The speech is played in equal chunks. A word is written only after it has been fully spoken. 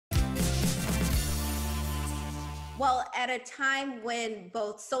Well, at a time when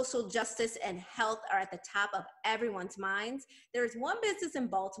both social justice and health are at the top of everyone's minds, there's one business in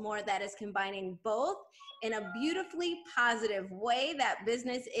Baltimore that is combining both in a beautifully positive way. That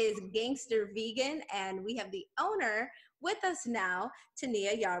business is Gangster Vegan, and we have the owner with us now,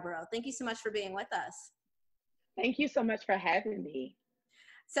 Tania Yarborough. Thank you so much for being with us. Thank you so much for having me.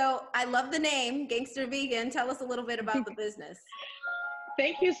 So I love the name, Gangster Vegan. Tell us a little bit about the business.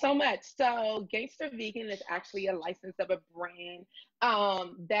 Thank you so much. So Gangster Vegan is actually a license of a brand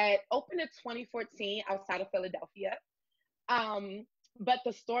that opened in 2014 outside of Philadelphia. But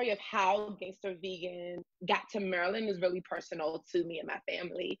the story of how Gangster Vegan got to Maryland is really personal to me and my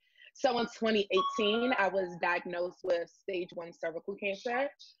family. So in 2018, I was diagnosed with stage 1 cervical cancer.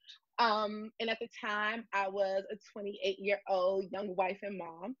 And at the time, I was a 28-year-old young wife and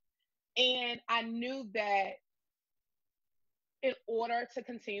mom. And I knew that in order to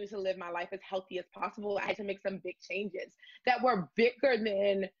continue to live my life as healthy as possible, I had to make some big changes that were bigger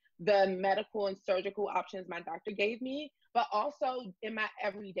than the medical and surgical options my doctor gave me, but also in my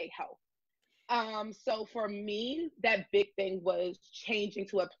everyday health. So for me, that big thing was changing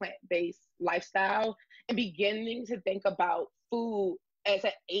to a plant-based lifestyle and beginning to think about food as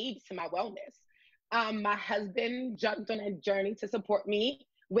an aid to my wellness. My husband jumped on a journey to support me,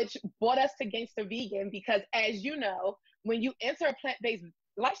 which brought us to Gangster Vegan because, as you know, when you enter a plant-based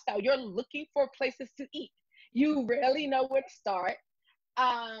lifestyle, you're looking for places to eat. You rarely know where to start.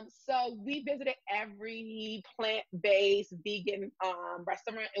 So we visited every plant-based vegan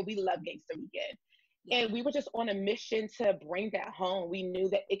restaurant, and we love Gangster Vegan. And we were just on a mission to bring that home. We knew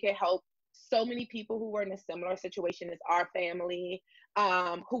that it could help so many people who were in a similar situation as our family,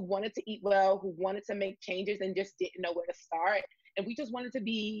 who wanted to eat well, who wanted to make changes and just didn't know where to start. And we just wanted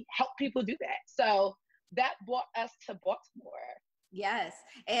to help people do that. So that brought us to Baltimore. Yes.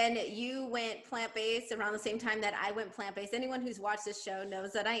 And you went plant-based around the same time that I went plant-based. Anyone who's watched this show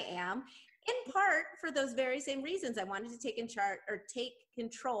knows that I am, in part for those very same reasons. I wanted to take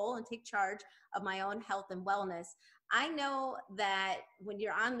control and take charge of my own health and wellness. I know that when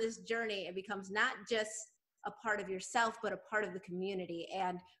you're on this journey, it becomes not just a part of yourself, but a part of the community.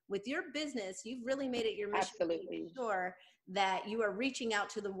 And with your business, you've really made it your mission to make sure that you are reaching out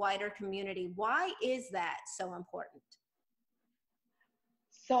to the wider community. Why is that so important?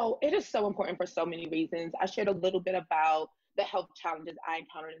 So it is so important for so many reasons. I shared a little bit about the health challenges I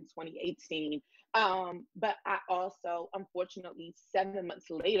encountered in 2018. But I also, unfortunately, 7 months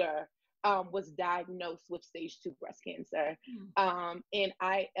later, was diagnosed with stage 2 breast cancer. And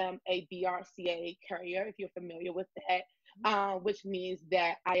I am a BRCA carrier, if you're familiar with that, which means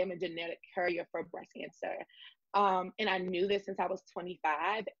that I am a genetic carrier for breast cancer. And I knew this since I was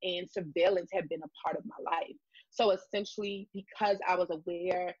 25, and surveillance had been a part of my life. So essentially, because I was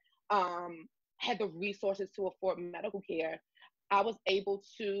aware, had the resources to afford medical care, I was able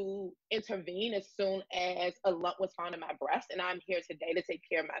to intervene as soon as a lump was found in my breast. And I'm here today to take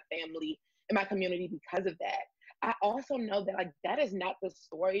care of my family and my community because of that. I also know that that is not the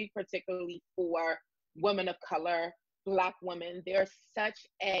story, particularly for women of color, Black women. There's such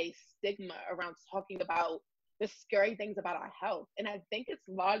a stigma around talking about the scary things about our health. And I think it's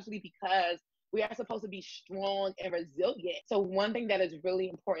largely because we are supposed to be strong and resilient. So one thing that is really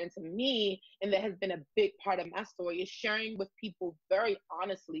important to me, and that has been a big part of my story, is sharing with people very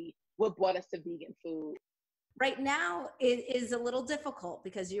honestly what brought us to vegan food. Right now, it is a little difficult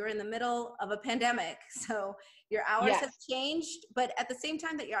because you're in the middle of a pandemic. So your hours have changed, but at the same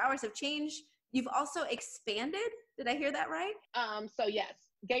time that your hours have changed, you've also expanded. Did I hear that right? So yes,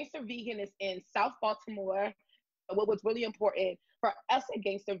 Gangster Vegan is in South Baltimore. What was really important for us at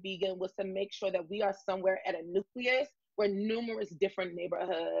Gangster Vegan was to make sure that we are somewhere at a nucleus where numerous different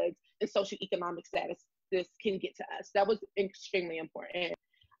neighborhoods and socioeconomic status can get to us. That was extremely important.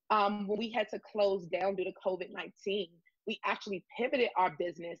 When we had to close down due to COVID-19, we actually pivoted our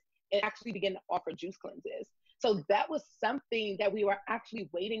business and actually began to offer juice cleanses. So that was something that we were actually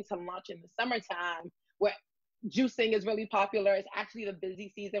waiting to launch in the summertime, where juicing is really popular. It's actually the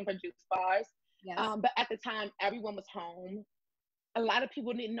busy season for juice bars. Yes. But at the time, everyone was home. A lot of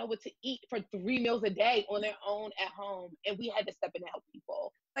people didn't know what to eat for 3 meals a day on their own at home. And we had to step in and help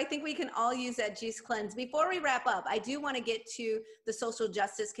people. I think we can all use that juice cleanse. Before we wrap up, I do want to get to the social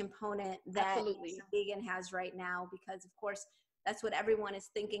justice component that Vegan has right now, because of course, that's what everyone is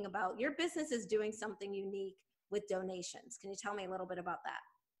thinking about. Your business is doing something unique with donations. Can you tell me a little bit about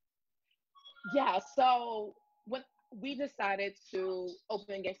that? Yeah, so when we decided to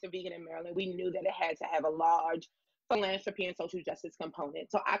open Gangster Vegan in Maryland, we knew that it had to have a large philanthropy and social justice component.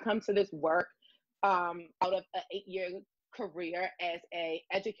 So I come to this work out of an 8-year career as a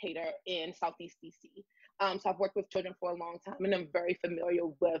educator in Southeast DC. So I've worked with children for a long time, and I'm very familiar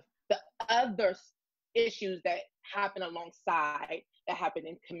with the other issues that happen alongside that happen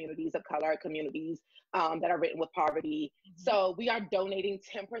in communities of color, communities that are written with poverty. So we are donating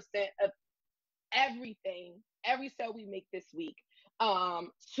 10% of everything, every sale we make this week,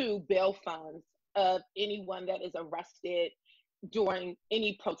 to bail funds of anyone that is arrested during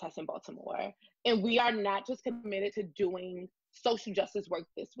any protest in Baltimore. And we are not just committed to doing social justice work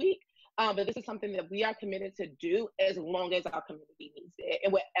this week, but this is something that we are committed to do as long as our community needs it,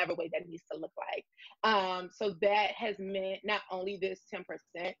 in whatever way that needs to look like. So that has meant not only this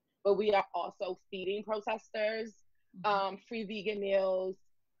 10%, but we are also feeding protesters free vegan meals,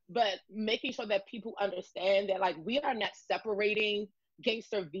 but making sure that people understand that, like, we are not separating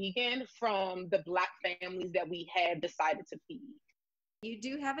Gangster Vegan from the Black families that we have decided to feed. You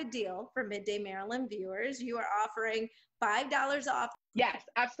do have a deal for Midday Maryland viewers. You are offering $5 off. Yes,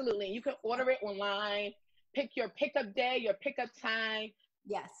 absolutely. You can order it online, pick your pickup day, your pickup time,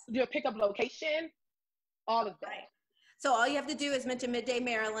 yes, your pickup location, all of that. Right. So all you have to do is mention Midday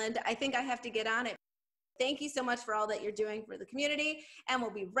Maryland. I think I have to get on it. Thank you so much for all that you're doing for the community. And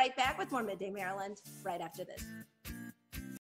we'll be right back with more Midday Maryland right after this.